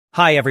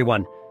Hi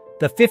everyone,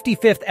 the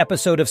 55th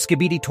episode of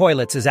Skibidi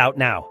Toilets is out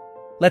now.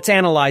 Let's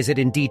analyze it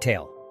in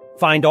detail.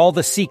 Find all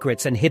the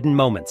secrets and hidden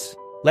moments.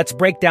 Let's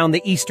break down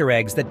the Easter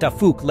eggs that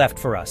Dafuk left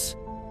for us.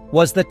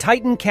 Was the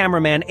Titan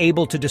cameraman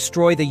able to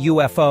destroy the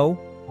UFO?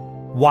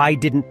 Why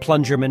didn't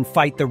Plungerman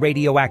fight the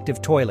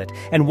radioactive toilet?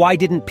 And why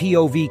didn't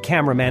POV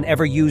cameraman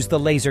ever use the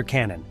laser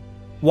cannon?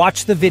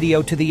 Watch the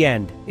video to the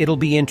end, it'll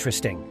be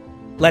interesting.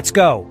 Let's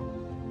go!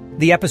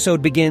 The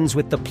episode begins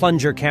with the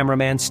Plunger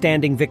Cameraman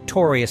standing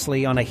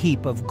victoriously on a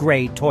heap of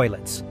gray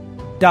toilets.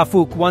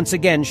 Dafuk once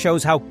again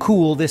shows how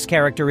cool this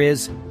character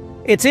is.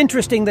 It's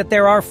interesting that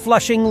there are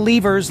flushing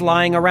levers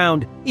lying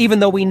around, even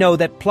though we know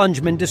that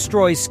Plungeman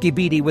destroys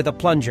Skibidi with a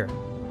plunger.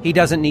 He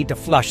doesn't need to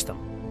flush them.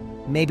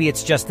 Maybe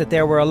it's just that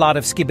there were a lot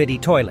of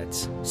Skibidi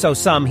toilets, so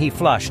some he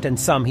flushed and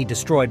some he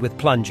destroyed with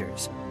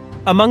plungers.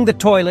 Among the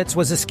toilets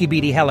was a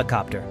Skibidi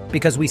helicopter,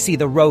 because we see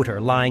the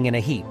rotor lying in a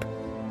heap.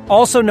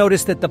 Also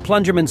notice that the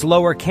Plungerman's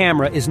lower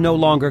camera is no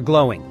longer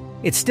glowing.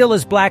 It's still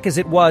as black as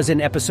it was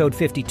in episode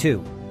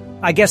 52.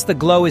 I guess the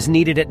glow is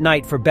needed at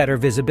night for better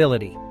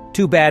visibility.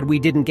 Too bad we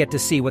didn't get to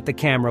see what the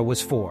camera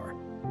was for.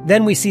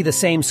 Then we see the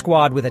same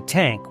squad with a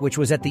tank, which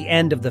was at the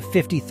end of the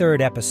 53rd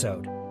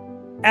episode.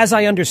 As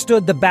I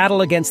understood, the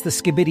battle against the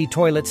Skibidi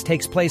Toilets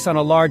takes place on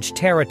a large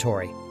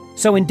territory,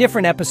 so in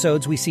different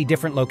episodes we see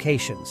different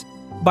locations.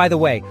 By the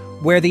way,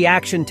 where the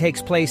action takes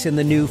place in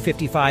the new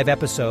 55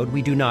 episode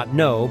we do not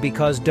know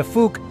because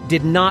Dafuk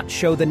did not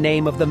show the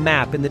name of the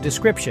map in the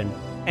description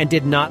and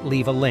did not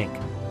leave a link.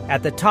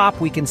 At the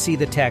top we can see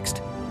the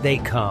text, "They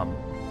come."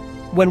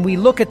 When we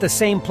look at the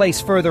same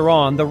place further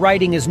on, the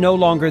writing is no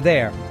longer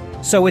there,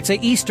 so it's an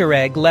Easter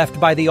egg left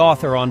by the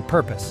author on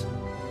purpose.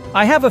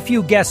 I have a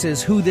few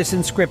guesses who this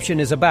inscription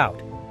is about.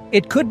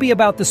 It could be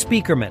about the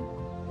speakermen.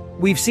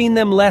 We've seen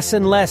them less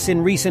and less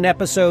in recent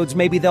episodes.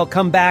 Maybe they'll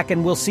come back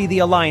and we'll see the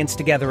alliance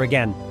together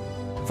again.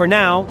 For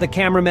now, the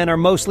cameramen are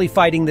mostly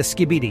fighting the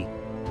Skibidi.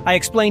 I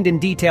explained in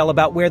detail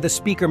about where the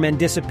speakermen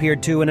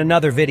disappeared to in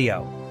another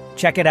video.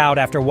 Check it out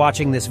after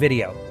watching this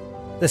video.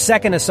 The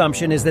second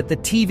assumption is that the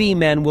TV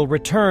men will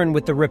return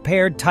with the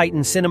repaired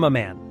Titan Cinema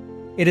Man.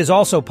 It is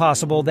also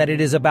possible that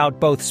it is about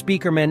both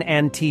speakerman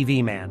and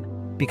TV man,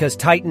 because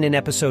Titan in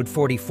episode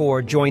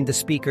 44 joined the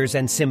speakers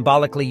and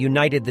symbolically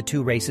united the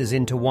two races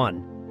into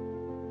one.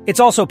 It's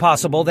also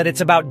possible that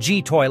it's about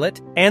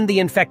G-Toilet and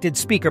the infected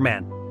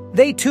Speakerman.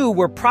 They too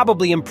were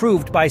probably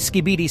improved by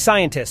Skibidi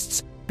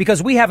scientists,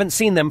 because we haven't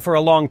seen them for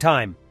a long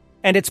time.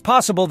 And it's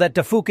possible that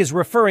Dafuk is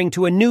referring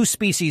to a new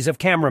species of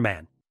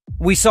cameraman.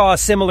 We saw a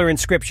similar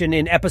inscription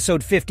in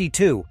episode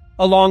 52,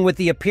 along with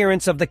the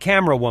appearance of the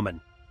camera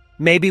woman.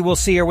 Maybe we'll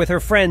see her with her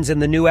friends in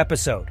the new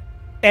episode.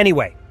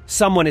 Anyway,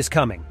 someone is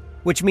coming,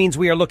 which means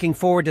we are looking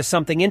forward to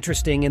something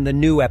interesting in the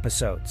new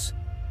episodes.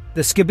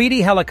 The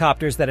Skibidi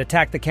helicopters that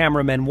attack the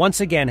cameramen once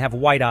again have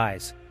white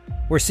eyes.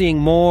 We're seeing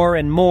more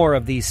and more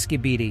of these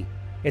Skibidi.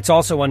 It's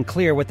also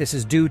unclear what this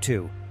is due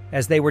to,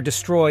 as they were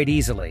destroyed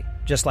easily,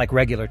 just like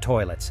regular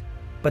toilets.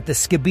 But the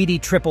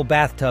Skibidi triple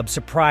bathtub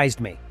surprised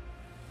me.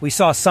 We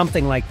saw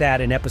something like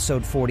that in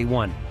episode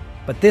 41,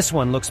 but this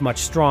one looks much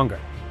stronger.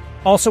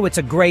 Also, it's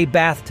a gray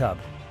bathtub.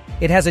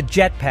 It has a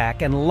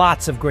jetpack and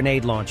lots of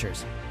grenade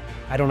launchers.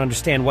 I don't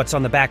understand what's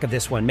on the back of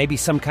this one, maybe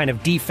some kind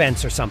of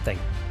defense or something.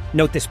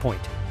 Note this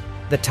point.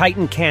 The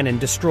Titan cannon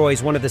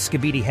destroys one of the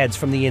Skibidi heads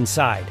from the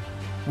inside.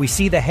 We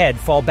see the head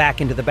fall back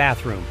into the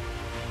bathroom.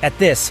 At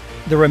this,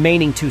 the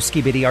remaining two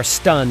Skibidi are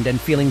stunned and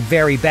feeling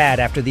very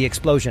bad after the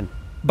explosion.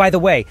 By the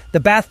way,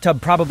 the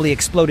bathtub probably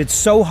exploded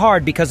so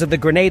hard because of the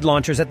grenade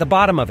launchers at the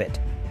bottom of it.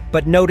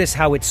 But notice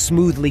how it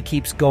smoothly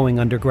keeps going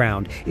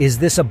underground. Is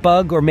this a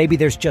bug or maybe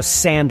there's just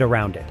sand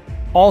around it?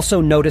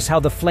 Also notice how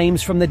the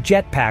flames from the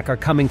jetpack are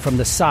coming from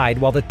the side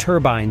while the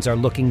turbines are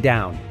looking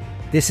down.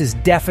 This is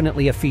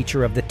definitely a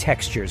feature of the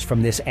textures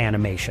from this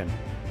animation.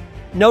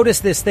 Notice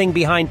this thing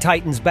behind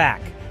Titan's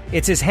back.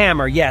 It's his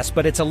hammer, yes,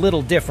 but it's a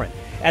little different.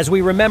 As we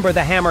remember,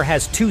 the hammer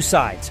has two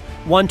sides,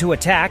 one to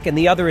attack and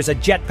the other is a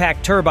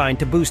jetpack turbine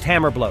to boost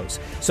hammer blows.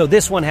 So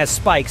this one has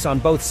spikes on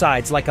both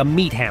sides like a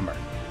meat hammer.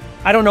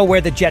 I don't know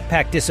where the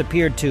jetpack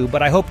disappeared to,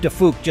 but I hope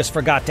Dafuk just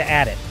forgot to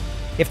add it.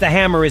 If the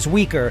hammer is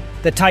weaker,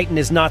 the Titan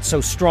is not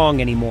so strong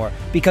anymore,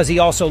 because he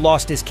also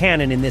lost his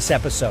cannon in this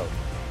episode.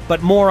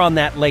 But more on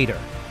that later.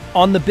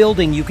 On the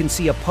building, you can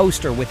see a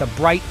poster with a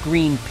bright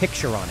green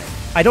picture on it.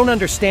 I don't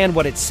understand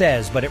what it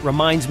says, but it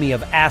reminds me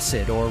of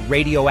acid or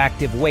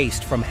radioactive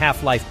waste from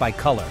Half-Life by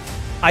Color.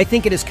 I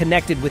think it is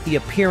connected with the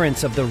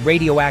appearance of the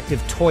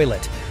radioactive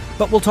toilet,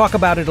 but we'll talk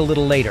about it a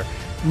little later.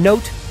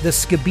 Note the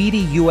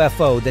Skibidi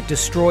UFO that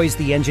destroys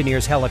the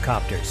engineer's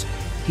helicopters.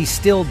 He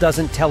still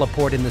doesn't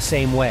teleport in the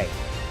same way.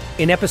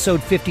 In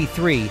episode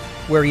 53,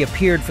 where he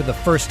appeared for the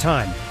first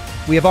time,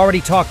 we have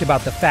already talked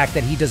about the fact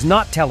that he does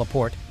not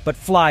teleport, but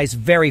flies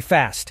very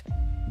fast.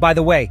 By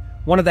the way,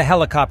 one of the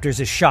helicopters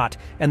is shot,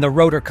 and the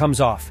rotor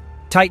comes off.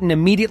 Titan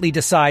immediately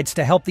decides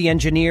to help the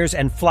engineers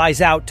and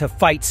flies out to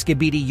fight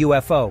Skibidi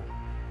UFO.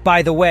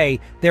 By the way,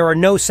 there are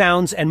no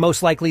sounds and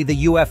most likely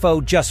the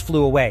UFO just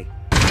flew away.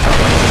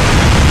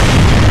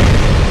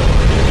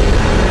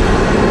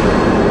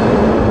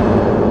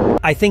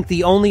 I think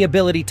the only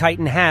ability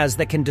Titan has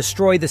that can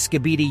destroy the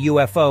Skibidi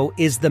UFO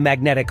is the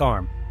magnetic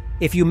arm.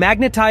 If you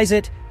magnetize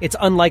it, it's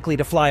unlikely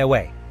to fly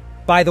away.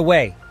 By the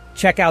way,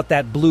 check out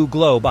that blue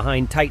glow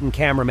behind Titan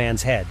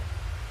Cameraman's head.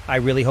 I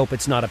really hope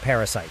it's not a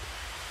parasite,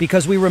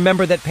 because we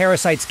remember that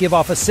parasites give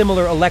off a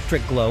similar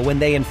electric glow when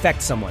they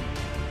infect someone.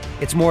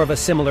 It's more of a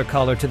similar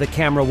color to the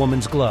camera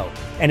woman's glow,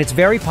 and it's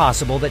very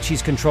possible that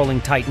she's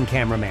controlling Titan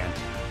Cameraman.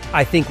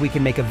 I think we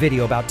can make a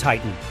video about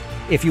Titan.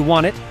 If you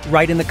want it,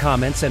 write in the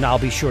comments and I'll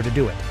be sure to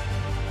do it.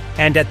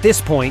 And at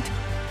this point,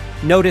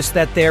 notice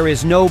that there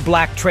is no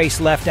black trace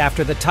left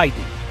after the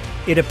Titan.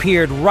 It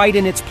appeared right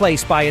in its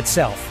place by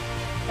itself.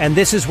 And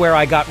this is where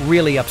I got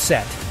really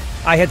upset.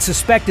 I had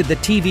suspected the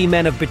TV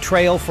men of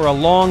betrayal for a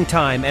long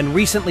time and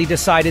recently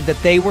decided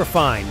that they were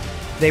fine.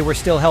 They were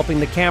still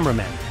helping the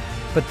cameramen.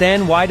 But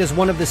then, why does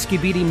one of the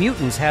Skibidi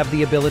mutants have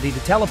the ability to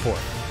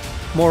teleport?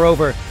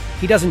 Moreover,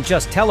 he doesn't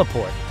just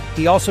teleport,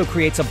 he also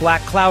creates a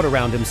black cloud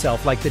around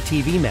himself like the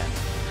TV men.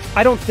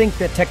 I don't think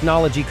that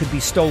technology could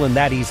be stolen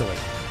that easily.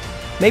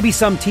 Maybe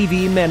some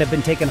TV men have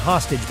been taken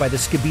hostage by the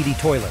Skibidi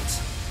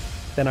Toilets.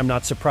 Then I'm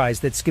not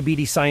surprised that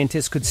Skibidi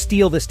scientists could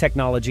steal this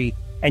technology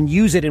and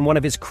use it in one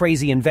of his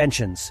crazy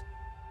inventions.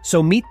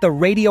 So meet the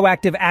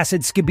radioactive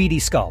acid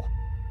Skibidi skull.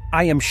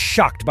 I am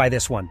shocked by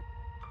this one.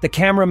 The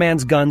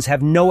cameraman's guns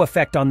have no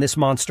effect on this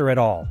monster at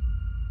all.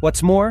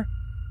 What's more,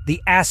 the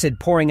acid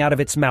pouring out of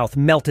its mouth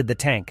melted the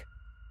tank.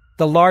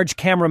 The large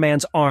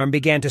cameraman's arm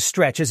began to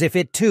stretch as if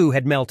it too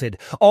had melted.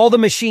 All the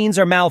machines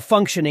are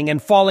malfunctioning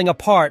and falling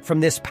apart from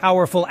this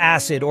powerful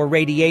acid or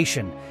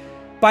radiation.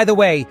 By the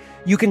way,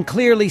 you can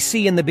clearly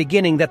see in the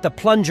beginning that the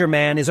Plunger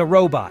Man is a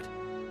robot.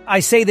 I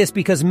say this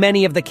because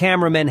many of the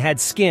cameramen had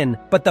skin,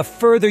 but the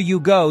further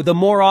you go, the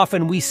more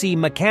often we see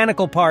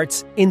mechanical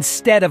parts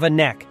instead of a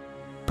neck.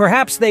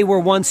 Perhaps they were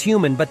once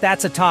human, but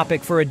that's a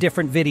topic for a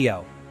different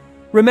video.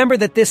 Remember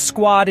that this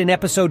squad in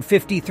episode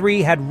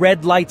 53 had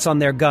red lights on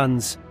their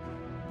guns.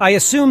 I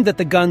assumed that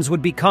the guns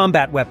would be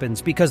combat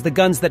weapons because the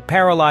guns that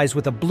paralyze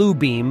with a blue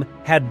beam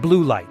had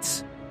blue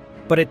lights.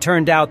 But it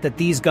turned out that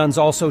these guns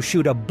also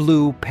shoot a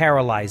blue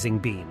paralyzing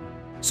beam.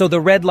 So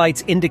the red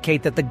lights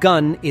indicate that the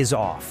gun is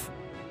off.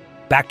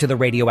 Back to the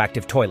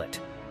radioactive toilet.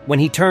 When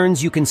he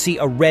turns, you can see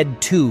a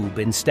red tube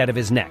instead of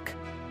his neck.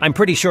 I'm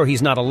pretty sure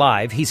he's not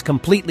alive, he's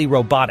completely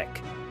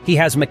robotic. He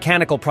has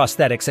mechanical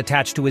prosthetics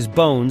attached to his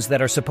bones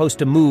that are supposed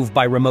to move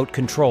by remote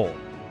control.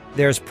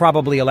 There's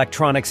probably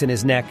electronics in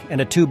his neck and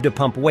a tube to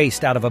pump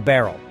waste out of a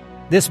barrel.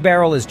 This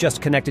barrel is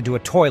just connected to a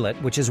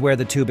toilet, which is where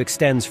the tube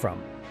extends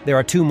from. There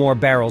are 2 more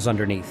barrels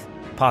underneath,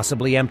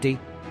 possibly empty,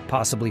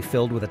 possibly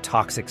filled with a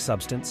toxic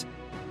substance.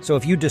 So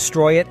if you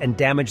destroy it and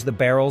damage the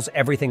barrels,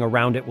 everything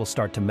around it will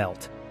start to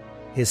melt.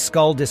 His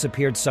skull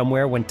disappeared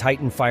somewhere when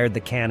Titan fired the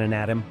cannon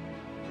at him.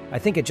 I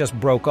think it just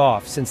broke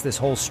off since this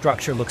whole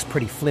structure looks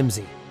pretty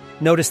flimsy.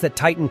 Notice that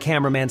Titan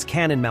Cameraman's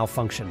cannon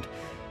malfunctioned.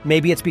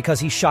 Maybe it's because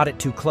he shot it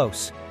too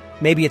close.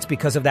 Maybe it's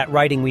because of that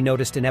writing we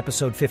noticed in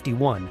episode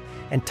 51,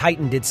 and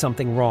Titan did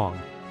something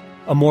wrong.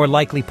 A more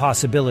likely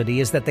possibility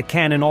is that the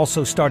cannon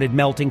also started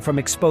melting from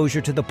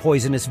exposure to the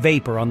poisonous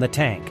vapor on the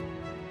tank.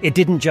 It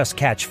didn't just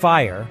catch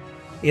fire,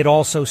 it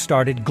also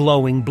started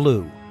glowing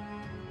blue.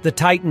 The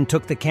Titan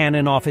took the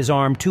cannon off his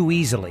arm too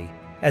easily,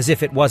 as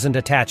if it wasn't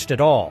attached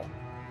at all.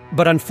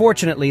 But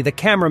unfortunately, the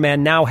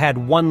cameraman now had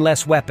one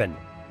less weapon.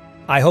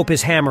 I hope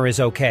his hammer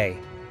is okay.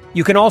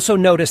 You can also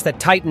notice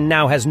that Titan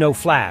now has no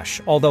flash,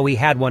 although he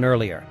had one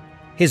earlier.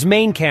 His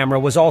main camera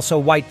was also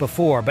white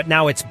before, but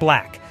now it's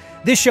black.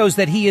 This shows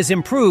that he is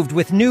improved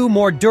with new,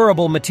 more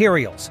durable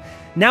materials.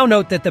 Now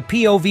note that the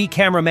POV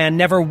cameraman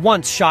never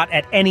once shot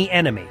at any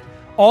enemy.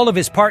 All of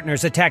his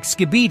partners attacked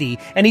Skibidi,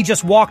 and he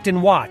just walked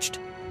and watched.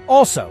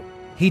 Also,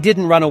 he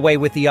didn't run away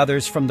with the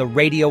others from the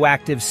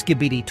radioactive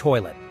Skibidi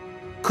Toilet.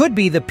 Could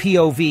be the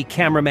POV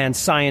cameraman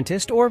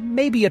scientist, or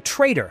maybe a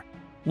traitor.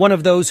 One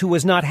of those who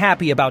was not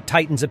happy about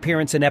Titan's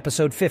appearance in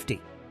episode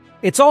 50.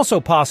 It's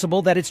also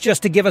possible that it's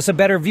just to give us a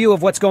better view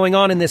of what's going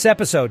on in this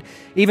episode.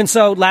 Even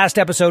so, last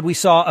episode we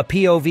saw a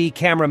POV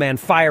cameraman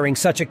firing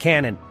such a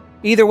cannon.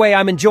 Either way,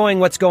 I'm enjoying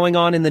what's going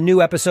on in the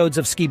new episodes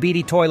of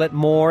Skibidi Toilet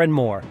more and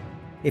more.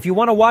 If you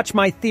want to watch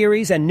my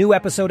theories and new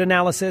episode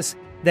analysis,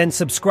 then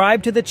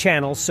subscribe to the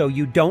channel so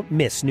you don't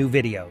miss new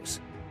videos.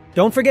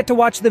 Don't forget to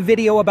watch the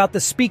video about the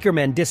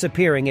speakermen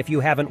disappearing if you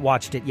haven't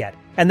watched it yet.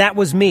 And that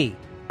was me,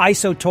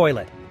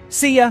 ISOTOILET.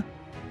 See ya!